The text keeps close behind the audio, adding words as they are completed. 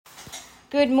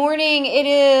Good morning. It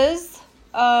is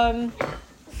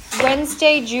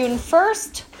Wednesday, June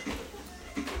 1st.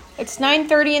 It's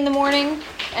 9:30 in the morning,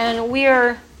 and we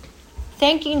are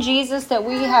thanking Jesus that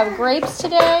we have grapes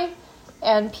today,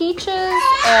 and peaches,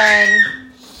 and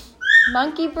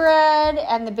monkey bread,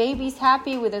 and the baby's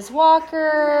happy with his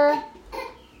walker,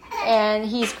 and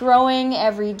he's growing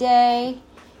every day.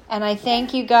 And I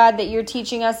thank you, God, that you're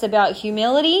teaching us about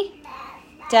humility.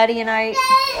 Daddy and I,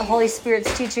 the Holy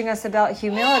Spirit's teaching us about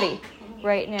humility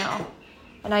right now.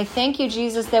 And I thank you,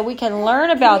 Jesus, that we can learn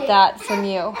about that from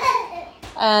you.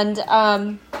 And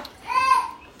I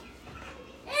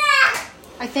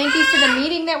thank you for the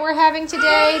meeting that we're having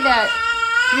today, that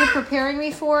you're preparing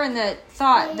me for, and that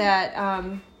thought that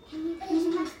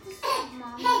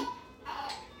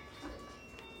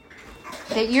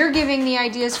that you're giving the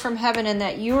ideas from heaven, and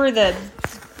that you're the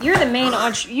main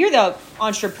you're the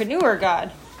entrepreneur, God.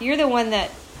 You're the one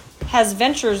that has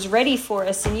ventures ready for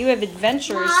us, and you have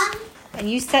adventures, and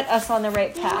you set us on the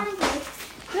right path.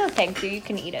 No, thank you. You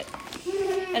can eat it.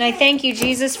 And I thank you,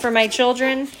 Jesus, for my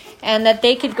children, and that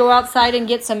they could go outside and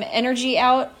get some energy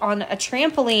out on a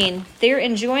trampoline. They're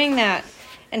enjoying that.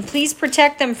 And please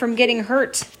protect them from getting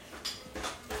hurt.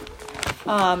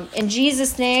 In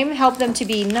Jesus' name, help them to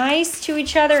be nice to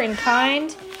each other and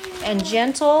kind and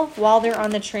gentle while they're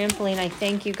on the trampoline. I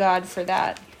thank you, God, for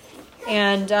that.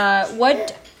 And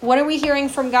what are we hearing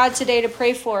from God today to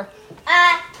pray for?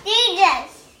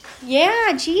 Jesus.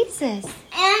 Yeah, Jesus.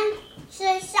 And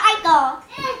the cycle.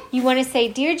 You want to say,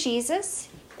 Dear Jesus,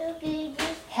 Jesus.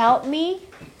 help me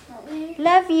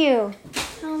love you.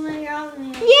 Oh my God.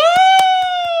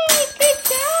 Yay! Good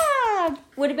job.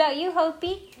 What about you,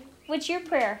 Hopi? What's your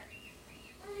prayer?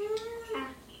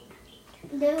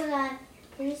 Dear God,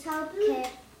 please help Kid.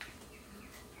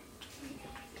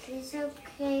 Please help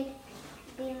Kid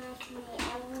be like me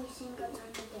every single time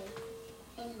of day.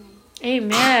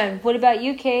 Amen. Amen. What about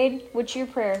you, Cade? What's your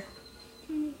prayer?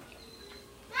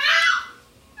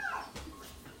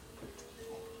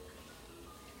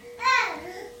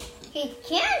 He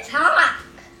can't talk.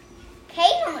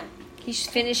 Caitlin. He's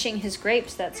finishing his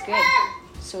grapes. That's good.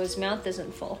 So his mouth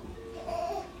isn't full.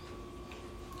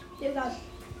 Dear God,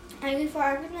 thank you for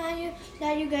everything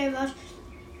that you gave us.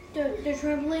 The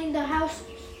trampoline, the house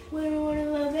we would have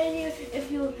lived in here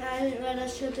if you hadn't let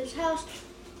us to this house.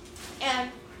 And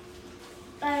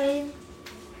I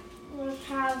would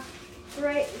have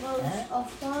great loads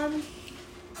of fun.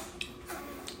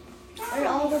 And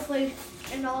all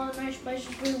the nice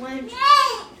places we went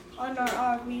on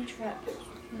our RV trip.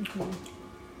 Mm-hmm.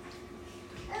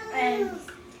 And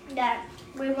that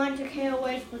we went to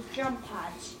Cayaways with jump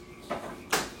pads.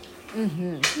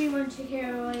 Mm-hmm. We went to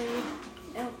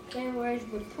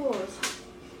Cayaways with pools.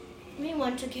 We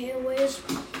went to Cayaways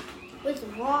with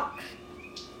rock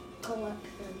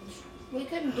collections. We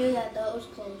couldn't do that though, it was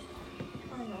closed.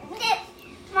 I know.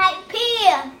 My pee.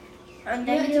 And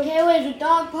we went to Cayaways with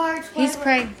dog parks. He's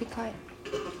crying. Be quiet.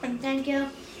 And thank you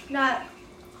that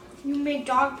you made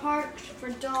dog parks for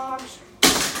dogs.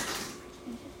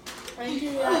 Thank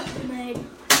you that you made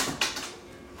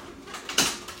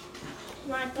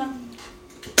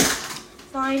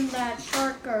find that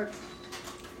shark or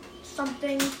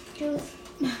something tooth.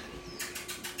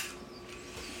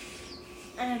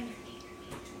 And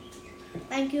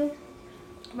thank you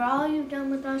for all you've done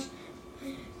with us.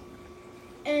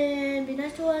 And be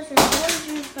nice to us and always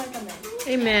respect them.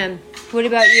 Amen. What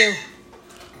about you,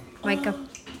 Micah?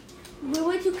 We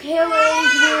went to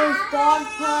Cayaways with dog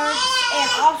parks and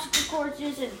obstacle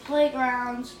courses and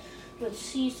playgrounds with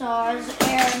seesaws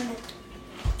and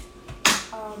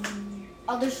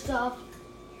other stuff.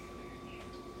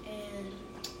 And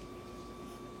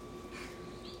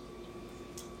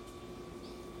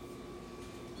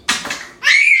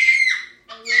I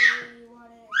really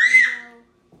wanted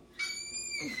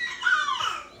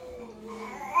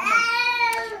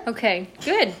a Okay,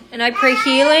 good. And I pray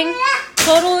healing,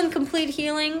 total and complete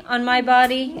healing on my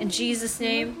body in Jesus'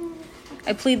 name.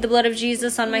 I plead the blood of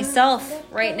Jesus on myself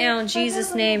right now in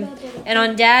Jesus' name. And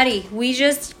on Daddy, we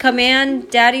just command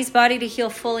Daddy's body to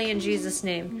heal fully in Jesus'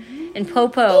 name. And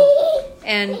Popo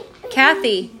and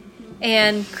Kathy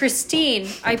and Christine,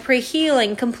 I pray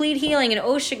healing, complete healing, and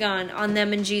Oshagon on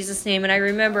them in Jesus' name. And I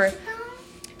remember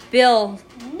Bill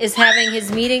is having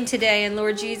his meeting today, and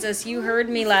Lord Jesus, you heard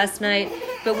me last night,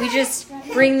 but we just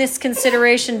bring this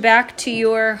consideration back to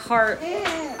your heart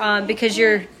because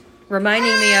you're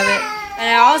reminding me of it. And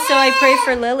I pray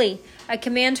for Lily. I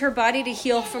command her body to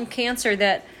heal from cancer,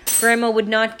 that Grandma would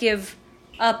not give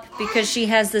up because she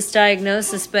has this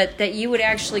diagnosis, but that you would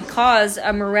actually cause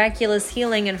a miraculous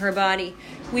healing in her body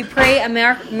We pray a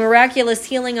miraculous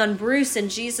healing on Bruce in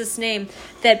Jesus' name,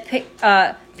 that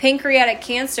pancreatic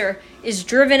cancer is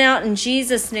driven out in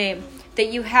Jesus' name,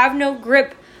 that you have no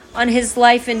grip on his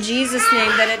life in Jesus' name,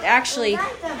 that it actually,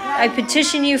 I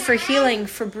petition you for healing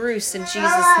for Bruce in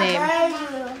Jesus'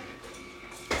 name.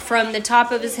 From the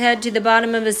top of his head to the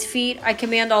bottom of his feet, I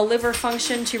command all liver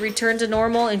function to return to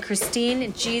normal in Christine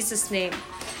in Jesus' name.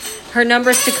 Her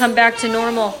numbers to come back to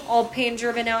normal, all pain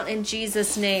driven out in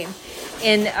Jesus' name.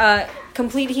 In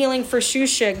complete healing for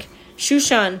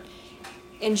Shushan,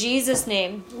 in Jesus'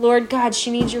 name. Lord God,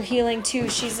 she needs your healing too.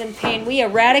 She's in pain. We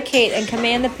eradicate and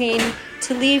command the pain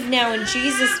to leave now in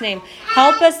Jesus' name.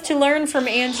 Help us to learn from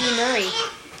Angie Murray.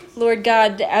 Lord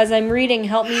God, as I'm reading,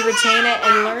 help me retain it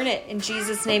and learn it in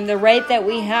Jesus' name, the right that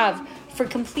we have for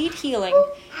complete healing.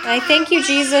 And I thank you,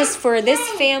 Jesus, for this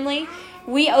family.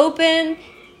 We declare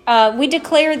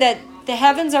that the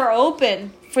heavens are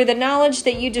open for the knowledge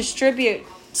that you distribute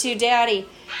to Daddy.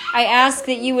 I ask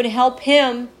that you would help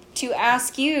him to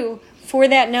ask you for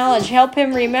that knowledge. Help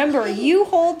him remember you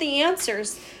hold the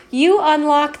answers. You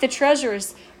unlock the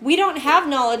treasures. We don't have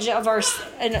knowledge of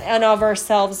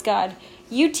ourselves, God.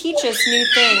 You teach us new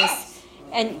things,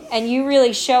 and you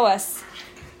really show us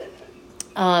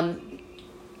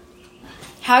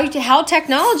how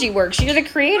technology works. You're the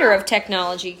creator of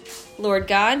technology, Lord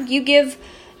God. You give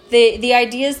the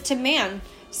ideas to man.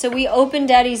 So we open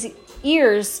Daddy's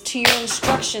ears to your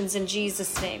instructions in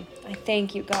Jesus' name. I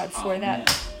thank you, God, for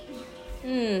that.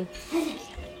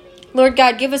 Lord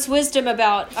God, give us wisdom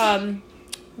about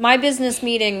my business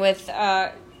meeting with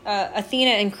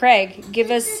Athena and Craig. Give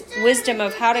us wisdom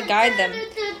of how to guide them.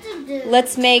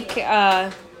 Let's make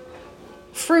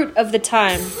fruit of the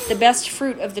time, the best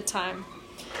fruit of the time.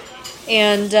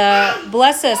 And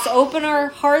bless us. Open our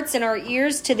hearts and our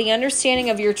ears to the understanding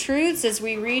of your truths as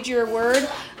we read your word.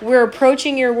 We're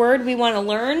approaching your word. We want to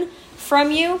learn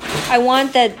from you. I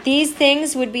want that these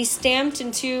things would be stamped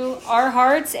into our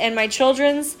hearts and my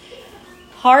children's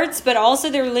hearts, but also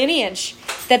their lineage,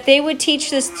 that they would teach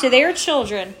this to their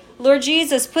children. Lord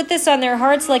Jesus, put this on their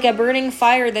hearts like a burning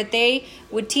fire, that they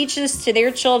would teach this to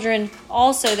their children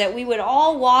also, that we would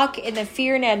all walk in the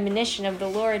fear and admonition of the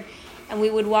Lord, and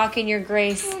we would walk in your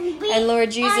grace. And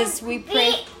Lord Jesus, we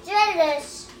pray.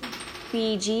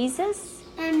 Be Jesus?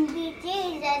 And be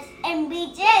Jesus. And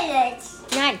be jealous.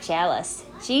 Not jealous.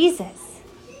 Jesus.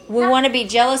 We want to be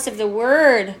jealous of the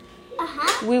word.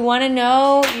 We want to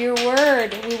know your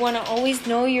word. We want to always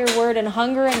know your word and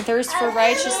hunger and thirst for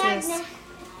righteousness.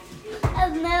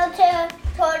 Of military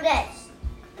tortoise.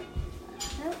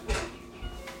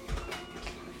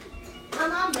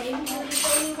 Come on, baby.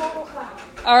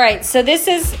 All right, so this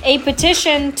is a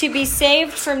petition to be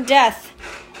saved from death.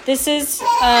 This is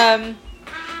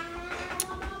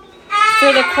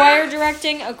for the choir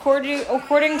directing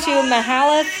according to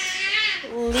Mahalath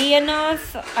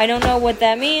Leonoth. I don't know what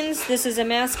that means. This is a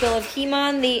maskil of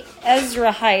Heman the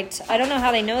Ezrahite. I don't know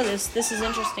how they know this. This is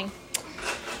interesting.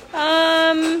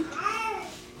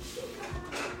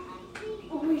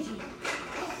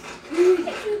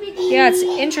 Yeah, it's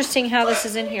interesting how this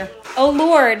is in here. O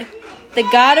Lord, the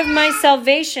God of my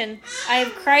salvation, I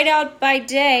have cried out by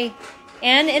day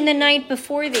and in the night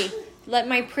before thee. Let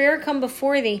my prayer come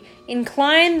before thee.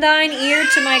 Incline thine ear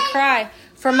to my cry.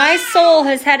 For my soul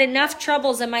has had enough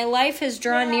troubles, and my life has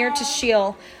drawn near to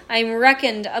Sheol. I am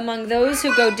reckoned among those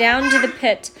who go down to the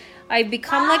pit. I have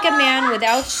become like a man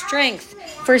without strength,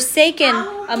 forsaken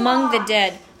among the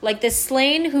dead, like the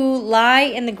slain who lie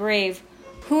in the grave.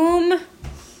 Whom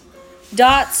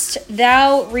dost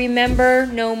thou remember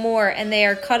no more, and they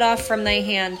are cut off from thy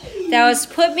hand. Thou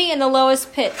hast put me in the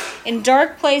lowest pit, in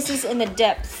dark places in the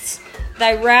depths.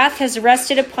 Thy wrath has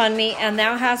rested upon me, and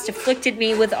thou hast afflicted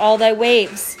me with all thy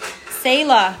waves.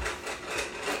 Selah.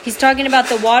 He's talking about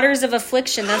the waters of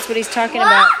affliction. That's what he's talking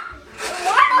about. The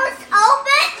waters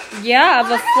open? Yeah, of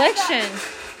affliction.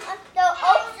 The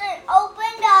ocean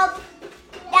opened up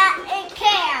that it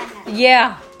can.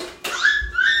 Yeah.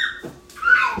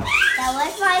 That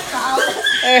was my fault.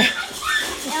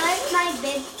 That was my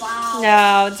big fault.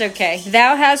 No, it's okay.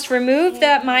 Thou hast removed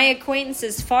that my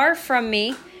acquaintances far from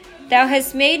me. Thou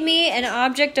hast made me an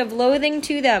object of loathing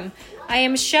to them. I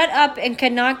am shut up and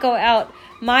cannot go out.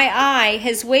 My eye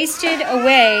has wasted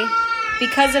away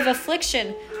because of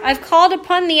affliction. I've called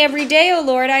upon thee every day, O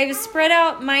Lord. I have spread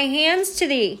out my hands to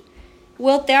thee.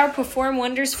 Wilt thou perform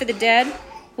wonders for the dead?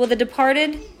 Will the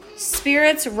departed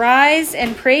spirits rise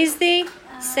and praise thee?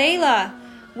 Selah.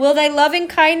 Will thy loving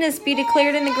kindness be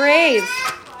declared in the grave?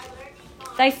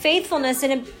 Thy faithfulness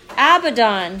in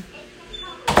Abaddon.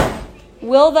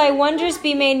 Will thy wonders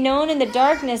be made known in the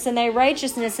darkness, and thy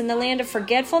righteousness in the land of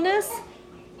forgetfulness?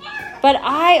 But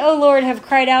I, O Lord, have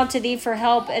cried out to thee for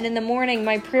help, and in the morning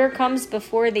my prayer comes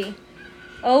before thee.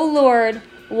 O Lord,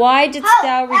 why didst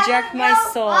thou reject my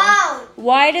soul?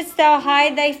 Why didst thou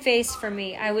hide thy face from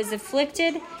me? I was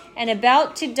afflicted and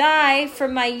about to die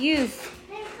from my youth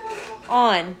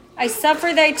on. I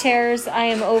suffer thy terrors, I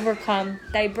am overcome.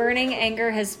 Thy burning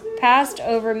anger has passed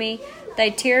over me. Thy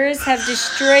tears have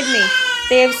destroyed me.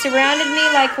 They have surrounded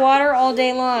me like water all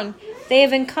day long. They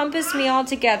have encompassed me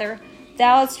altogether.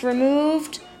 Thou hast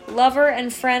removed lover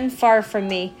and friend far from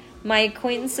me. My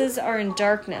acquaintances are in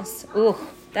darkness. Ooh,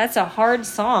 that's a hard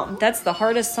psalm. That's the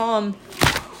hardest psalm.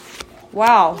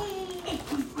 Wow.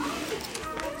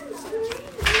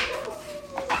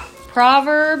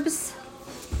 Proverbs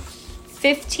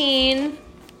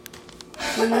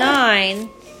 15:9.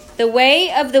 The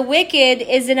way of the wicked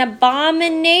is an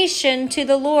abomination to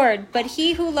the Lord, but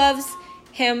he who loves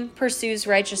him pursues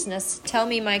righteousness. Tell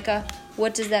me, Micah,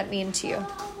 what does that mean to you?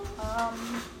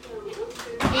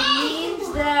 It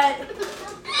means that the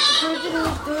person who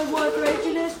is doing what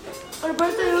righteousness, or the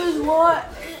person who is what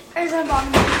is an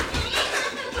abomination.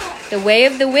 The way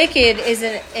of the wicked is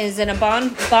an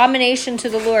abomination to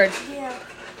the Lord.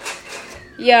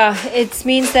 Yeah, it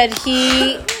means that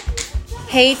he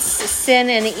hates sin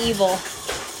and evil.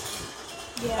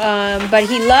 But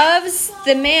he loves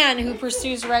the man who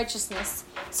pursues righteousness.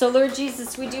 So, Lord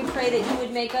Jesus, we do pray that you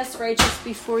would make us righteous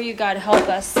before you, God. Help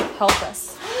us. Help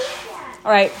us.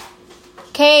 All right.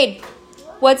 Cade,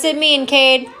 what's it mean,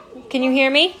 Cade? Can you hear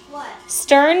me? What?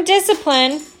 Stern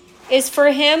discipline is for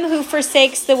him who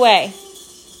forsakes the way.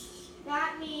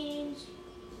 That means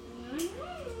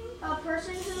a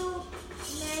person who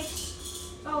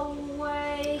makes a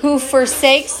way. Who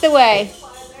forsakes the way.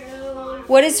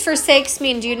 What does forsakes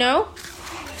mean? Do you know?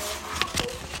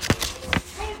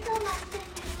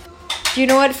 Do you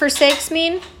know what forsakes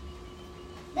mean?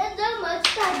 There's so much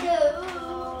to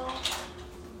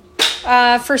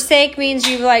Forsake means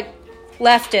you've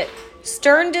left it.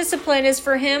 Stern discipline is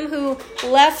for him who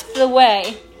left the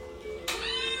way.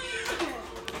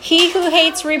 He who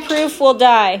hates reproof will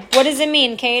die. What does it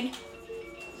mean, Cade?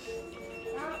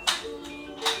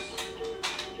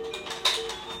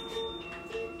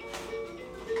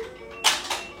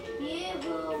 He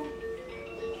who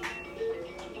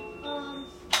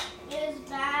is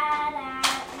bad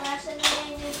at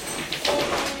listening is.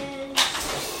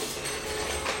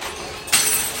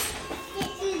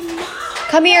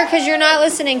 Come here, because you're not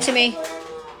listening to me.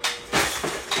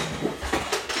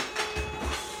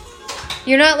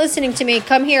 You're not listening to me.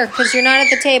 Come here, because you're not at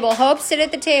the table. Hope, sit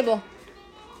at the table.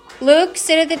 Luke,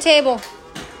 sit at the table.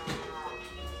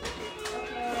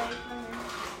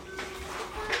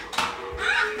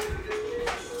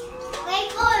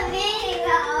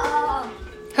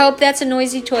 Hope, that's a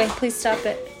noisy toy. Please stop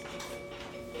it.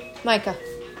 Micah,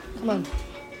 come on.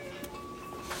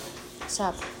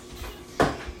 Stop.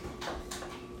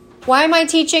 Why am I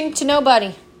teaching to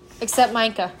nobody except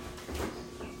Micah?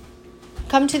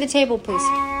 Come to the table, please.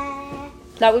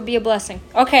 That would be a blessing.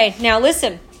 Okay, now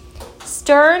listen.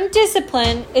 Stern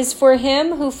discipline is for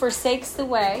him who forsakes the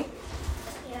way.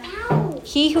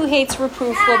 He who hates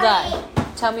reproof will die.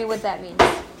 Tell me what that means.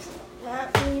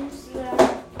 That means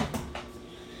that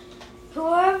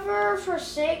whoever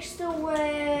forsakes the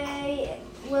way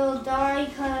will die,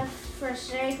 because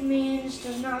forsake means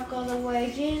to not go the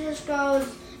way Jesus goes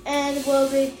and will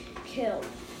be killed.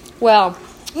 Well,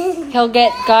 he'll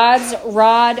get God's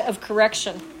rod of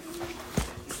correction.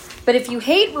 But if you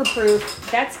hate reproof,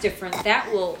 that's different.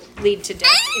 That will lead to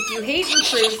death. If you hate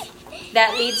reproof,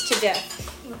 that leads to death.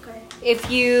 Okay.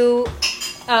 If you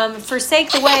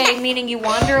forsake the way, meaning you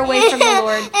wander away from the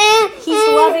Lord, he's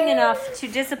loving enough to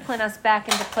discipline us back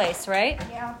into place, right?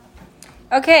 Yeah.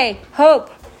 Okay,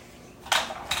 Hope.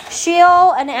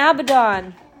 Sheol and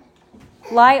Abaddon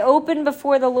lie open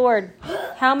before the Lord.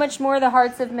 How much more the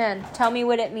hearts of men? Tell me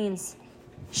what it means.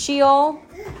 Sheol.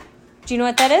 Do you know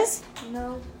what that is?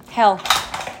 No. Hell.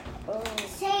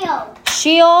 Sail.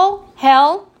 Sheol,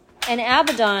 hell, and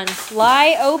Abaddon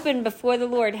lie open before the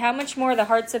Lord. How much more the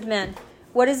hearts of men?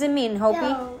 What does it mean, Hopi?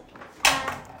 No.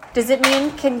 Does it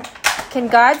mean can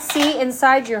God see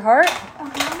inside your heart?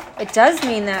 It does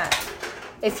mean that.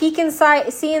 If he can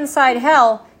see inside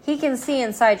hell, he can see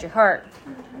inside your heart.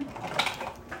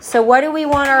 So what do we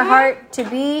want our heart to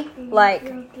be like?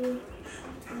 Do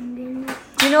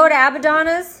you know what Abaddon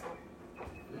is?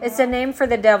 It's a name for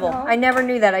the devil. I never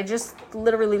knew that. I just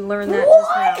literally learned that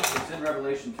just now. It's in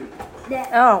Revelation 2.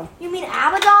 Oh, You mean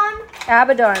Abaddon?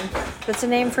 Abaddon. That's a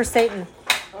name for Satan.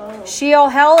 Sheol,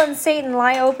 hell, and Satan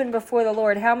lie open before the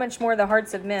Lord. How much more the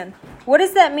hearts of men? What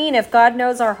does that mean if God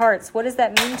knows our hearts? What does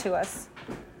that mean to us?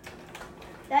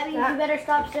 That means you better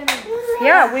stop sinning.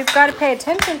 Yeah, we've got to pay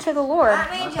attention to the Lord.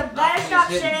 That means you better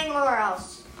stop sinning or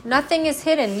else. Nothing is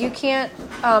hidden. You can't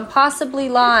possibly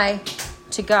lie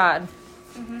to God.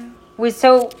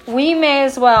 So we may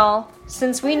as well,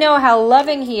 since we know how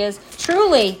loving He is,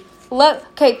 truly love.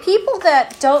 Okay, people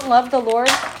that don't love the Lord,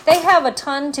 they have a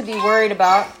ton to be worried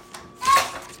about.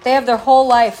 They have their whole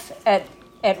life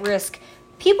at risk.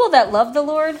 People that love the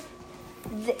Lord,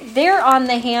 they're on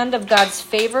the hand of God's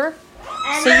favor.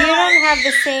 So you don't have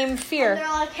the same fear. They're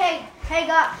like, hey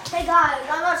God,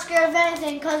 I'm not scared of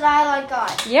anything because I like God.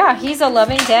 Yeah, He's a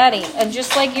loving daddy. And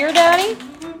just like your daddy,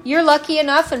 you're lucky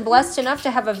enough and blessed enough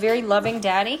to have a very loving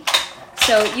daddy.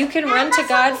 So you can run to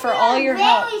God for all your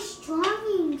help. Very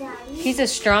strong daddy. He's a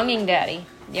stronging daddy.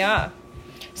 Yeah.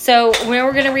 So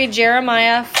we're going to read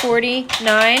Jeremiah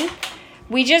 49.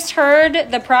 We just heard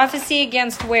the prophecy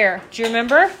against where? Do you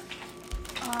remember?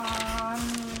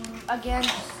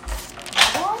 Against.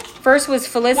 First was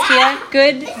Philistia.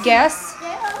 Good guess.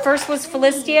 First was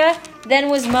Philistia. Then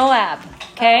was Moab.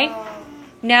 Okay?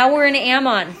 Now we're in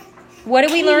Ammon. What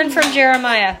did we learn from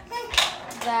Jeremiah?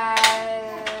 That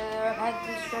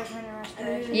repentance, judgment, and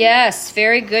restoration. Yes,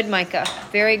 very good, Micah.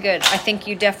 Very good. I think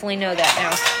you definitely know that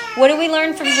now. What did we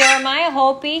learn from Jeremiah,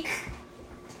 Hopi?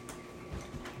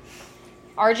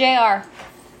 RJR.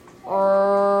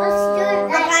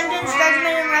 Repentance, judgment,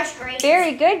 and restoration.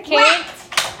 Very good, Kate.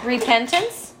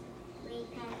 Repentance,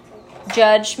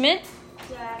 judgment,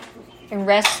 and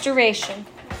restoration.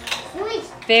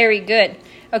 Very good.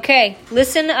 Okay,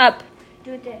 listen up.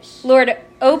 Do this. Lord,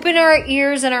 open our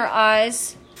ears and our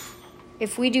eyes.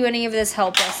 If we do any of this,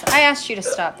 help us. I asked you to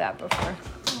stop that before.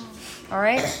 All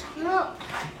right? No.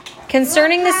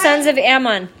 Concerning the sons of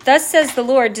Ammon, thus says the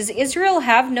Lord, does Israel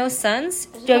have no sons?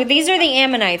 So these are the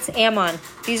Ammonites. Ammon.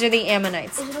 These are the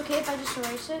Ammonites. Is it okay if I just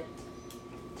erase it?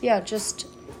 Yeah, just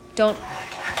don't.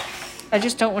 I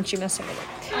just don't want you messing with it.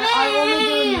 I'm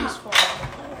only doing this for.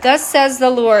 Thus says the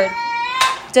Lord,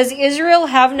 does Israel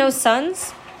have no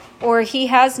sons? Or he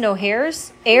has no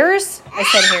heirs? Heirs? I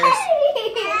said heirs.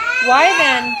 Why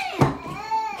then?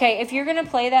 Okay, if you're going to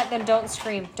play that, then don't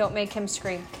scream. Don't make him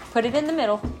scream. Put it in the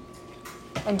middle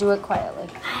and do it quietly.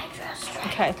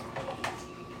 Okay.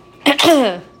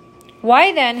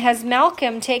 Why then has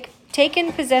Malcolm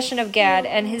taken possession of Gad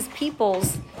and his people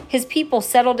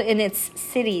settled in its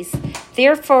cities?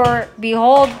 Therefore,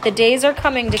 behold, the days are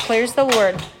coming, declares the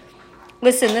Lord.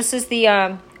 Listen, this is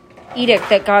the edict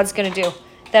that God's going to do.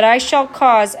 That I shall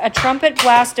cause a trumpet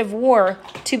blast of war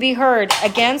to be heard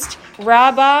against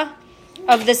Rabbah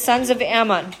of the sons of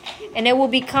Ammon, and it will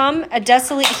become a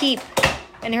desolate heap,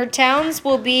 and her towns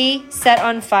will be set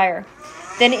on fire.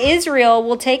 Then Israel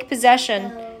will take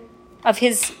possession of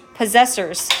his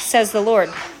possessors, says the Lord.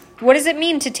 What does it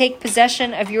mean to take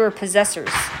possession of your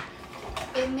possessors?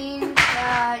 It means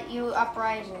that you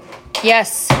uprising.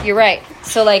 Yes, you're right.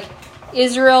 So like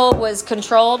Israel was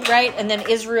controlled, right? And then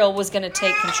Israel was going to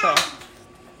take control.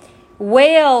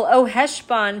 Wail, O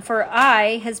Heshbon, for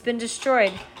Ai has been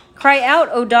destroyed. Cry out,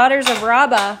 O daughters of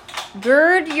Rabbah.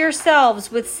 Gird yourselves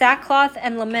with sackcloth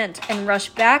and lament, and rush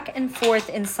back and forth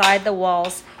inside the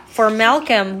walls. For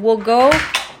Malcolm will go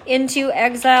into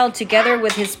exile together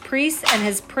with his priests and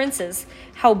his princes.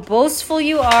 How boastful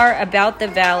you are about the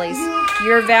valleys.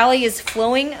 Your valley is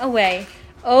flowing away.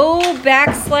 O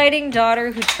backsliding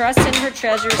daughter who trusts in her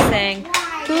treasures, saying,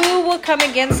 who will come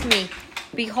against me?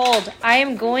 Behold, I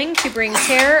am going to bring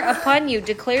terror upon you,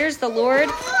 declares the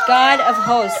Lord God of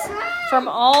hosts. From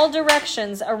all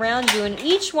directions around you, and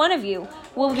each one of you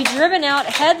will be driven out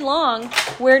headlong,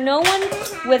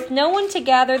 with no one to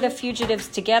gather the fugitives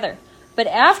together. But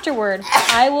afterward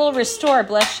I will restore,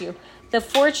 bless you, the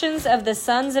fortunes of the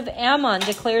sons of Ammon,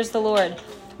 declares the Lord.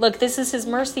 Look, this is his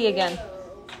mercy again.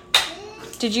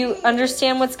 Did you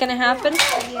understand what's going to happen?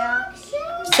 Yeah.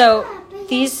 So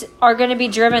these are going to be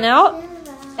driven out,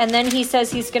 and then he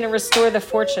says he's going to restore the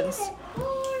fortunes.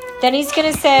 Then he's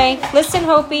going to say, listen,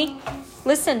 Hopi,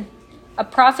 listen, a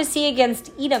prophecy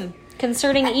against Edom,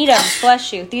 concerning Edom,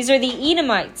 bless you. These are the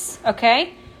Edomites,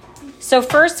 okay? So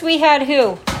first we had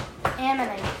who?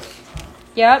 Ammonites.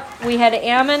 Yep, we had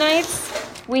Ammonites.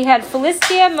 We had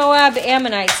Philistia, Moab,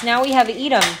 Ammonites. Now we have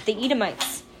Edom, the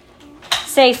Edomites.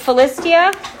 Say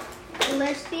Philistia.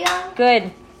 Philistia.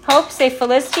 Good. Hope, say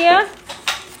Philistia.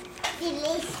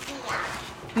 Philistia.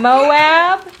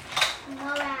 Moab.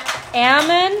 Moab.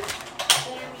 Ammon.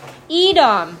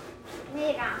 Edom.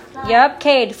 Edom. Yep,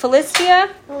 Cade. Philistia.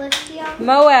 Philistia.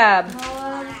 Moab.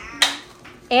 Moab.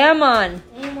 Ammon.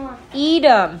 Ammon.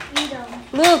 Edom. Edom.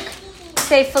 Luke,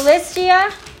 say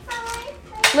Philistia.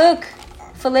 Luke,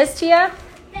 Philistia.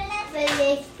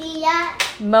 Philistia.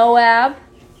 Moab.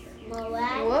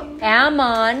 Moab.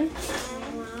 Ammon,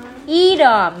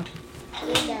 Edom.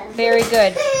 Very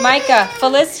good. Micah,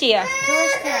 Philistia,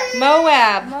 Philistia.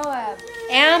 Moab, Moab.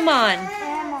 Ammon,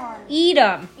 Ammon.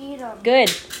 Edom. Edom.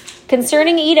 Good.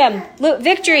 Concerning Edom,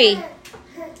 Victory.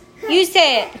 You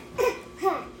say it.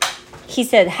 He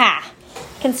said, ha.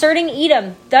 Concerning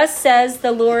Edom, thus says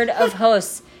the Lord of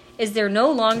hosts, is there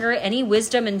no longer any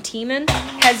wisdom in Teman?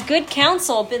 Has good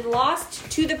counsel been lost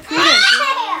to the prudent?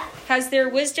 Has their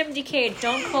wisdom decayed?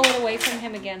 Don't pull it away from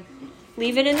him again.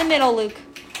 Leave it in the middle, Luke.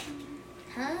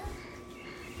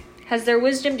 Has their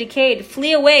wisdom decayed?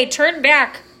 Flee away, turn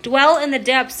back, dwell in the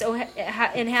depths, O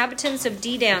inhabitants of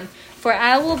Dedan, for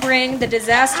I will bring the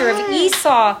disaster of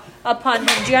Esau upon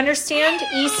him. Do you understand?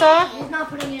 Esau? He's not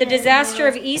putting it The in disaster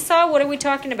of Esau? What are we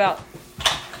talking about?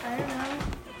 I don't know.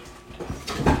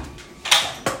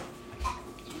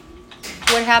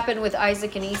 What happened with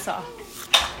Isaac and Esau?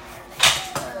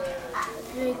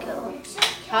 Jacob.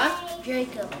 Huh?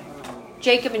 Jacob.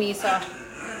 Jacob and Esau.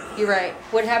 You're right.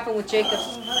 What happened with Jacob?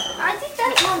 I think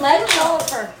that's more Let go of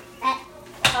her.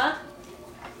 Huh?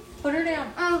 Put her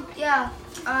down. Oh, yeah.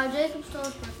 Jacob stole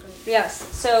his birthday. Yes.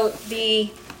 So the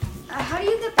How do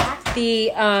you get back?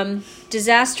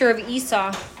 disaster of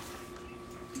Esau.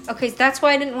 Okay, that's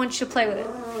why I didn't want you to play with it.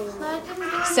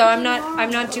 So I'm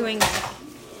not doing that.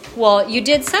 Well, you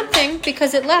did something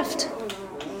because it left.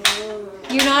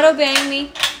 You're not obeying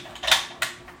me.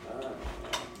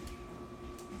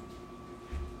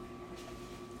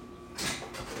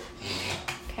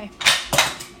 Okay.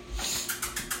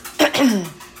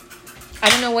 I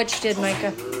don't know what you did,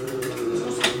 Micah.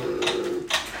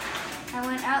 I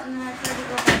went out and then I tried to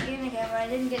go back in again, but I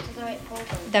didn't get to the right folder.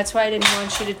 That's why I didn't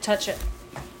want you to touch it.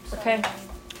 Okay?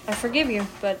 I forgive you,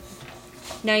 but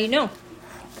now you know.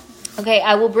 Okay,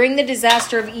 I will bring the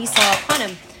disaster of Esau upon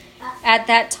him at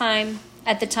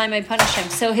the time I punish him.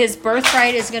 So his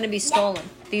birthright is going to be stolen.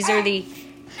 These are the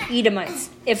Edomites.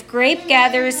 If grape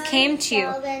gatherers came to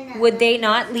you, would they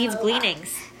not leave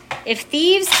gleanings? If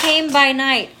thieves came by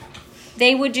night,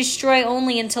 they would destroy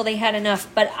only until they had enough.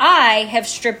 But I have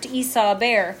stripped Esau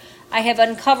bare. I have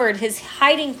uncovered his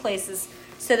hiding places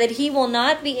so that he will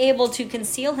not be able to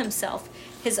conceal himself.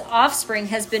 His offspring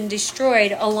has been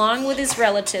destroyed along with his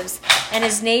relatives and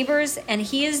his neighbors, and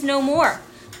he is no more.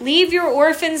 Leave your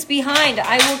orphans behind.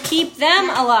 I will keep them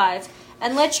alive,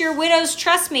 and let your widows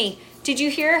trust me. Did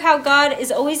you hear how God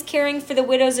is always caring for the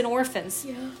widows and orphans?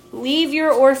 Yeah. Leave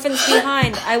your orphans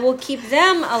behind. I will keep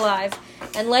them alive,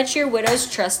 and let your widows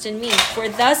trust in me. For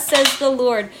thus says the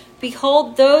Lord,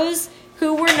 behold, those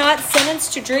who were not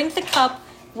sentenced to drink the cup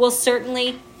will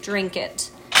certainly drink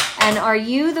it. And are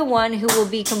you the one who will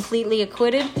be completely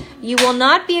acquitted? You will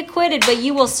not be acquitted, but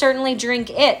you will certainly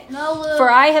drink it. No, Luke. For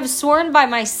I have sworn by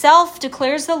myself,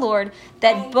 declares the Lord,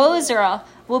 that Bozrah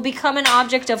will become an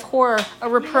object of horror, a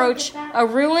reproach, a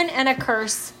ruin, and a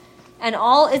curse, and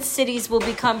all its cities will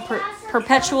become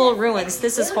perpetual ruins.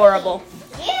 This is horrible.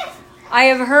 I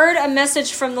have heard a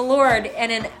message from the Lord,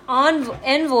 and an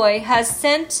envoy has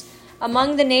sent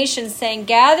among the nations, saying,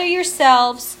 gather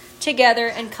yourselves together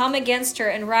and come against her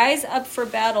and rise up for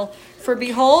battle. For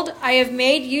behold, I have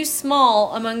made you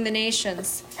small among the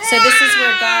nations. So this is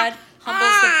where God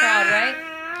humbles the proud,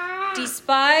 right?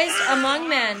 Despised among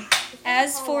men.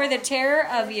 As for the terror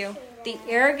of you, the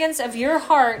arrogance of your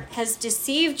heart has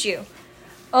deceived you.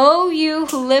 O you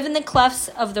who live in the clefts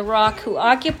of the rock, who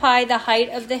occupy the height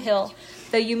of the hill,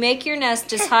 though you make your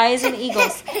nest as high as an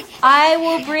eagle's, I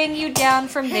will bring you down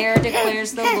from there,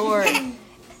 declares the Lord.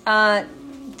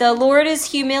 The Lord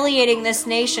is humiliating this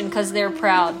nation because they're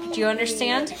proud. Do you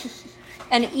understand?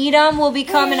 And Edom will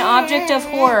become an object of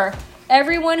horror.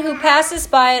 Everyone who passes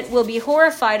by it will be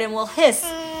horrified and will hiss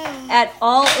at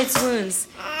all its wounds.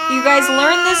 You guys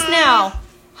learn this now.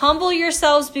 Humble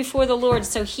yourselves before the Lord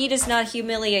so he does not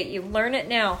humiliate you. Learn it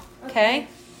now, okay?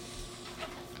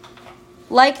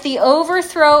 Like the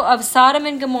overthrow of Sodom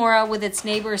and Gomorrah with its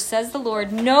neighbors, says the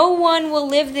Lord, no one will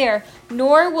live there,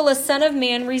 nor will a son of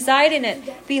man reside in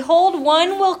it. Behold,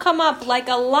 one will come up like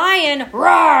a lion,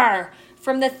 roar,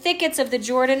 from the thickets of the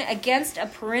Jordan against a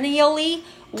perennially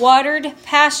watered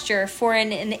pasture. For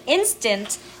in an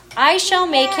instant I shall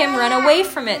make him run away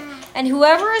from it, and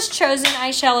whoever is chosen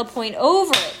I shall appoint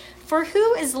over it. For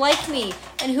who is like me,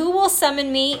 and who will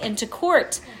summon me into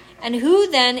court? And who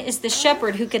then is the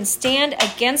shepherd who can stand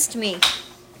against me?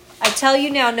 I tell you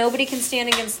now, nobody can stand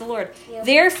against the Lord. Yep.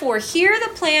 Therefore, hear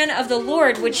the plan of the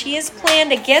Lord, which he has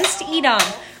planned against Edom,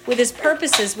 with his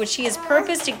purposes, which he has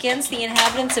purposed against the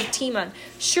inhabitants of Teman.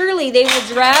 Surely they will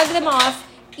drag them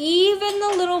off, even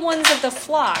the little ones of the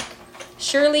flock.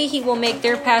 Surely he will make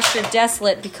their pasture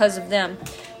desolate because of them.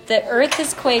 The earth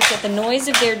has quaked at the noise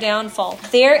of their downfall.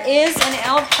 There is an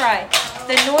outcry.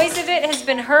 The noise of it has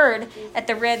been heard at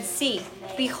the Red Sea.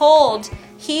 Behold,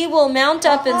 he will mount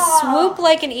up and swoop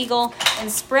like an eagle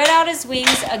and spread out his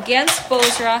wings against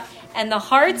Bozrah, and the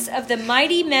hearts of the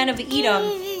mighty men of Edom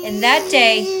in that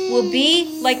day will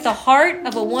be like the heart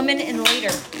of a woman in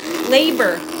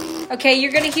labor. Okay,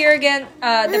 you're going to hear again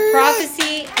the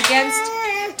prophecy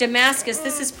against Damascus.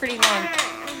 This is pretty long.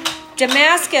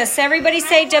 Damascus. Everybody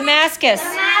say Damascus.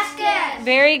 Damascus.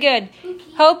 Very good.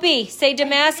 Hopi, say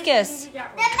Damascus.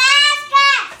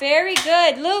 Damascus. Very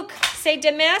good. Luke, say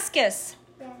Damascus.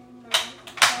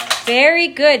 Very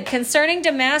good. Concerning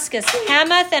Damascus,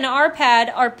 Hamath and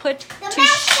Arpad are put to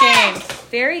shame.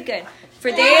 Very good.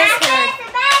 For they have heard.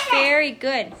 Very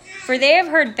good. For they have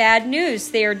heard bad news.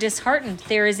 They are disheartened.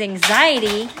 There is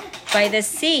anxiety by the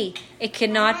sea. It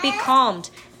cannot be calmed.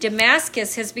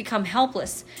 Damascus has become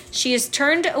helpless. She is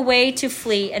turned away to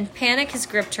flee, and panic has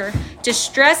gripped her.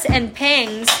 Distress and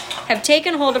pangs have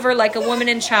taken hold of her like a woman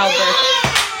in childbirth.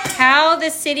 How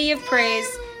the city of praise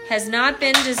has not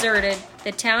been deserted,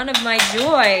 the town of my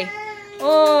joy.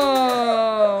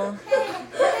 Oh.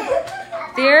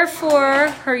 Therefore,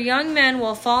 her young men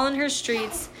will fall in her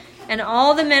streets, and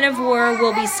all the men of war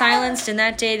will be silenced in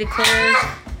that day,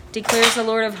 declares the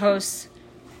Lord of hosts.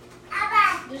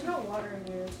 There's no water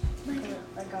in there.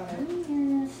 I got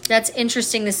it. That's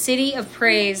interesting. The city of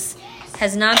praise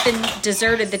has not been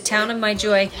deserted, the town of my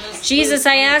joy. Jesus,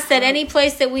 I ask that any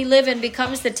place that we live in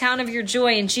becomes the town of your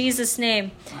joy in Jesus'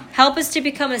 name. Help us to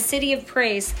become a city of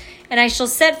praise. And I shall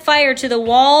set fire to the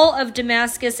wall of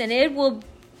Damascus, and it will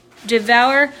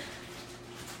devour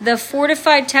the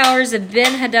fortified towers of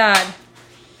Ben-Hadad.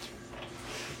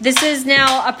 This is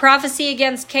now a prophecy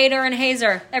against Kedar and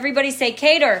Hazor. Everybody say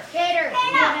Kedar. Gator.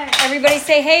 Everybody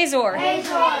say Hazor.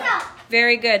 Hazor.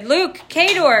 Very good. Luke,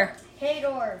 Kedar.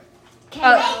 Hador.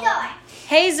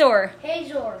 Hazor.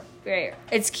 Hazor. Great.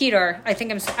 It's Kedar. I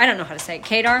don't know how to say it.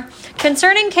 Kedar.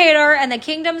 Concerning Kedar and the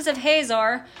kingdoms of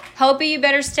Hazor, Hopi, you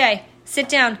better stay. Sit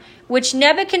down. Which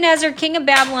Nebuchadnezzar, king of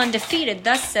Babylon, defeated.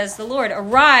 Thus says the Lord.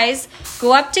 Arise,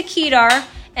 go up to Kedar,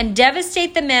 and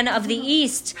devastate the men of the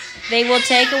east. They will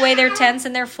take away their tents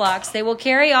and their flocks. They will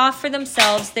carry off for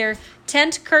themselves their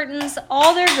tent curtains,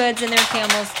 all their goods, and their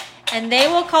camels. And they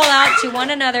will call out to one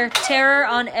another, terror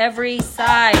on every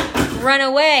side. Run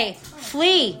away,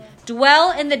 flee,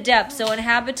 dwell in the depths, O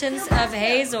inhabitants of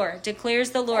Hazor, declares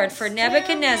the Lord. For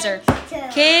Nebuchadnezzar,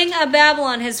 king of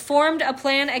Babylon, has formed a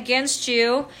plan against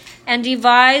you and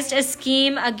devised a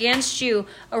scheme against you.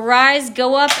 Arise,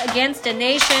 go up against a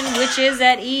nation which is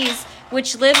at ease,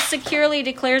 which lives securely,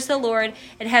 declares the Lord.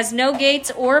 It has no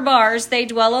gates or bars, they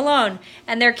dwell alone,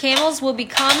 and their camels will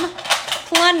become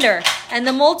plunder, and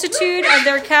the multitude of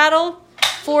their cattle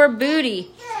for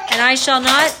booty. And I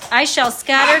shall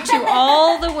scatter to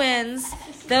all the winds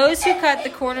those who cut the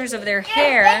corners of their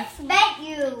hair,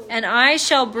 and I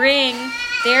shall bring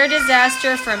their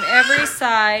disaster from every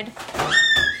side,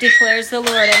 declares the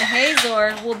Lord. And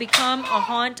Hazor will become a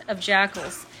haunt of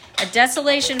jackals, a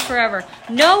desolation forever.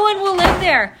 No one will live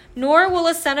there, nor will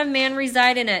a son of man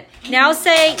reside in it. Now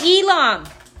say Elam.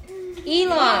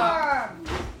 Elam.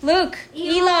 Luke,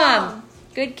 Elam.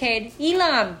 Good, Cade.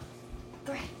 Elam.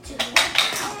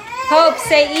 Hope,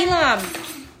 say Elam.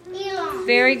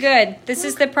 Very good. This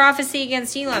is the prophecy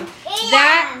against Elam.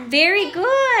 That, very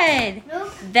good.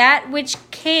 That which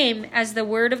came as the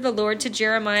word of the Lord to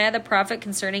Jeremiah the prophet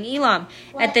concerning Elam.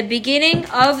 At the beginning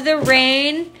of the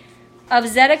reign of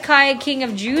Zedekiah king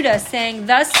of Judah, saying,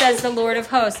 Thus says the Lord of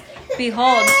hosts,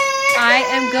 Behold, I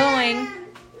am going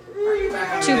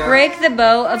to break the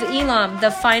bow of Elam, the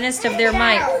finest of their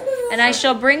might. And I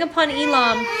shall bring upon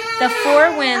Elam the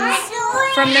four winds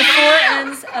from the four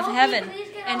ends of heaven,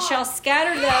 and shall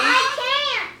scatter them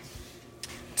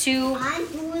to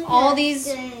all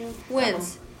these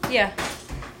winds. Yeah.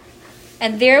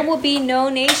 And there will be no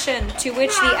nation to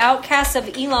which the outcasts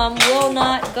of Elam will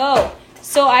not go.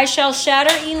 So I shall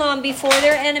shatter Elam before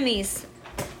their enemies,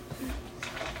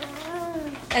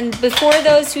 and before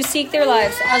those who seek their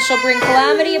lives. I shall bring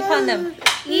calamity upon them.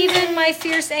 Even my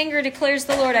fierce anger, declares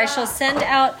the Lord. I shall send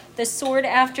out the sword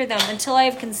after them until I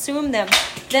have consumed them.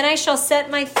 Then I shall set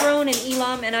my throne in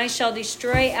Elam, and I shall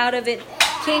destroy out of it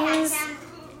kings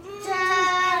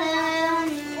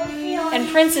and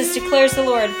princes, declares the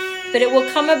Lord. But it will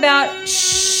come about,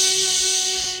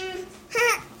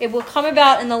 it will come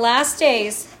about in the last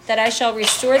days that I shall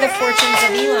restore the fortunes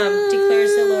of Elam,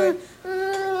 declares the Lord.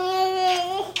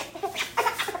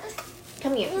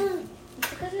 Come here.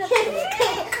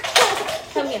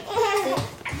 Come here.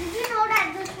 Did you know that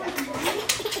this was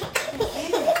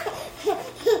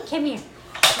Come here.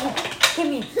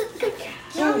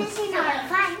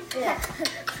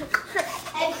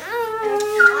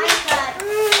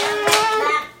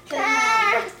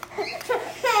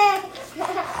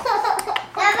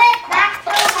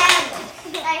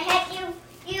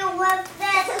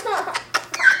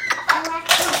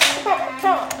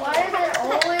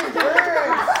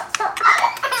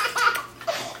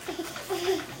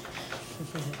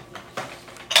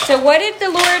 So what did the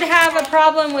Lord have a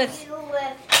problem with?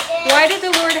 Why did the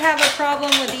Lord have a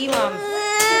problem with Elam?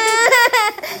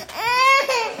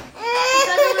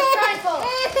 Because it was prideful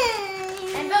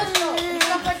and boastful and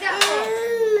stuff like that.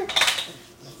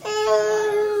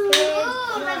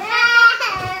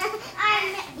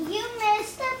 You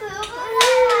missed the boo-boo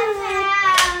I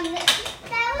found.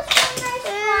 That was from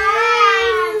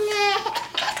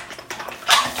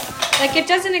my Like it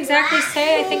doesn't exactly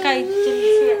say. I think I didn't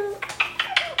see it.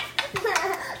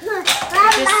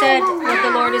 It just said what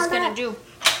the Lord is going to do.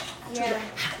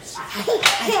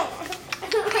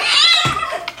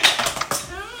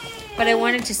 But I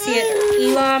wanted to see it.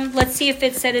 Elam, let's see if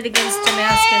it said it against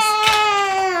Damascus.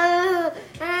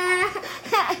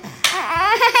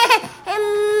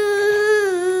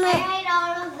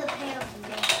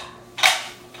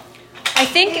 I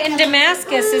think in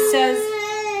Damascus it says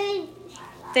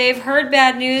they've heard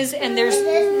bad news and they're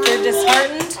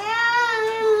disheartened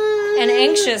and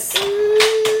anxious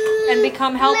and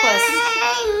become helpless.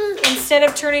 Instead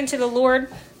of turning to the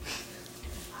Lord,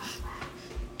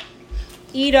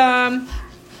 Edom,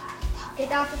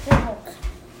 Get off the table.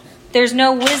 there's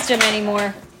no wisdom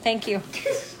anymore. Thank you.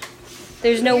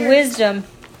 There's no wisdom.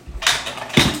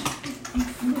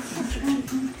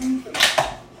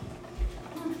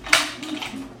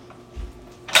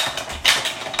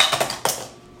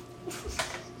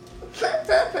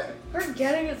 We're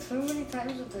getting it so many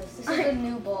times with this. This is a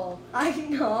new ball. I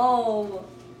know.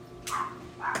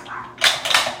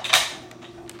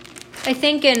 I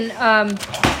think in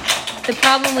the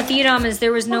problem with Edom is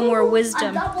there was no more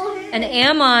wisdom. And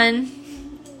Ammon,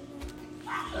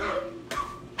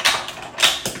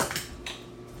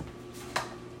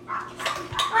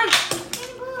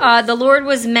 the Lord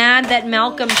was mad that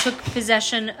Malcolm took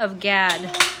possession of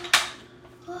Gad.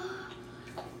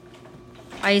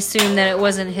 I assume that it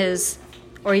wasn't his,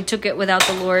 or he took it without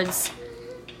the Lord's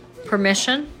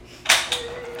permission.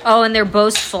 Oh, and they're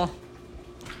boastful.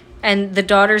 And the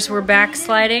daughters were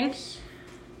backsliding.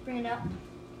 Bring it up.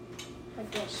 Like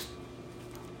this.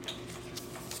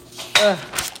 Ugh.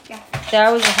 That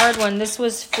was a hard one. This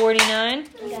was 49.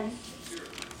 Again.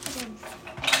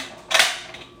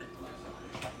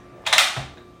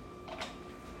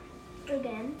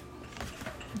 Again.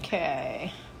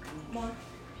 Okay. More.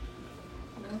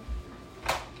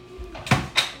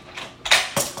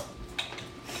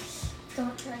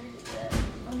 Don't try to do that.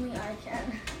 Only I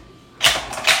can.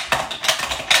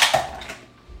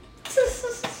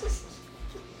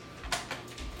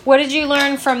 What did you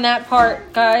learn from that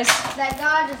part, guys? That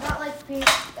God does not like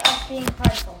us being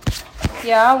prideful.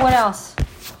 Yeah, what else?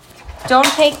 Don't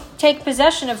take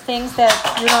possession of things that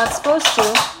you're not supposed to.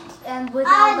 And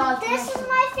without God's this is permission.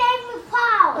 my favorite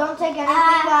part. Don't take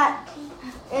anything that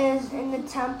is in the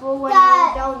temple when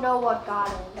you don't know what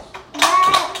God is.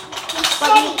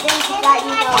 But you think that you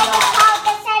know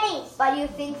God. But you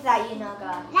think that you know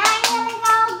God. Now I'm gonna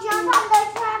go jump on the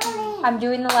trampoline. I'm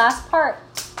doing the last part.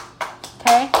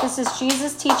 Okay? This is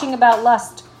Jesus teaching about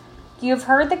lust. You have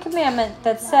heard the commandment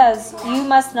that says you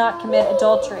must not commit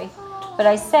adultery. But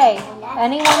I say,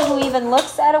 anyone who even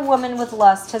looks at a woman with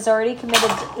lust has already committed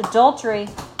adultery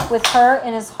with her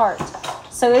in his heart.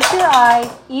 So if your eye,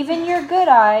 even your good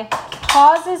eye,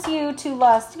 causes you to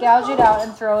lust, gouge it out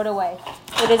and throw it away.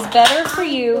 It is better for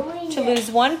you to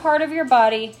lose one part of your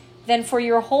body than for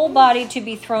your whole body to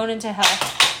be thrown into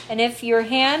hell. And if your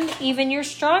hand, even your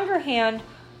stronger hand,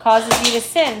 causes you to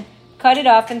sin, cut it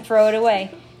off and throw it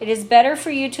away. It is better for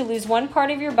you to lose one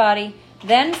part of your body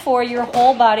than for your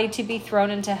whole body to be thrown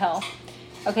into hell.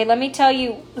 Okay, let me tell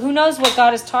you, who knows what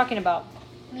God is talking about?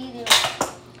 Me too.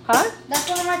 Huh? That's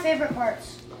one of my favorite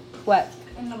parts What?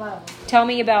 in the Bible. Tell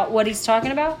me about what he's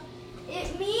talking about.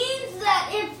 It means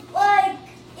that if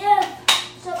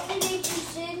something makes you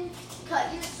sin,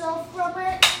 cut yourself from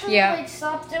it. Yeah.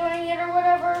 Stop doing it or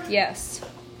whatever. Yes.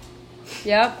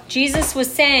 Yep. Jesus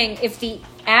was saying if the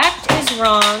act is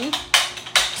wrong,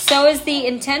 so is the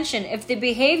intention. If the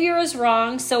behavior is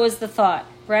wrong, so is the thought,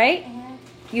 right?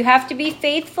 Mm-hmm. You have to be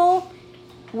faithful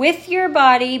with your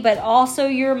body, but also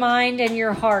your mind and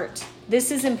your heart.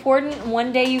 This is important.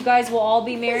 One day you guys will all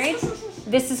be married.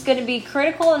 This is going to be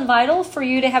critical and vital for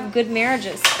you to have good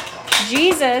marriages.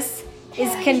 Jesus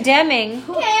is condemning.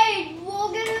 Okay, we're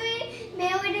gonna be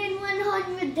married in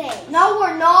 100 days. No,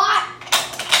 we're not.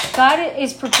 God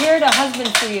is prepared a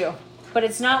husband for you, but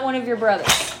it's not one of your brothers.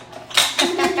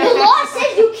 The law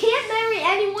says you can't marry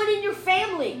anyone in your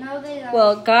family. No, they don't.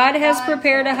 Well, God has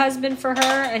prepared a husband for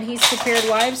her, and He's prepared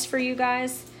wives for you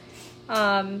guys.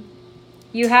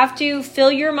 You have to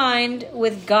fill your mind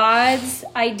with God's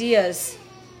ideas,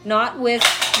 not with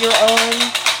your own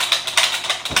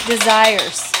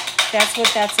desires. That's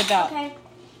what that's about. Okay.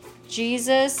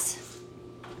 Jesus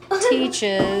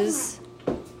teaches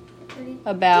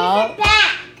about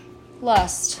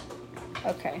lust.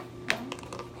 Okay.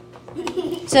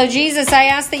 So, Jesus, I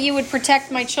ask that you would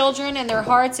protect my children and their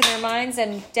hearts and their minds,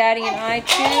 and Daddy and I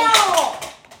too.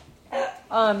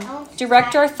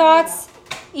 Direct our thoughts,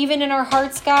 even in our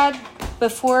hearts, God,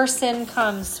 before sin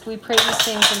comes. We pray these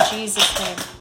things in Jesus' name.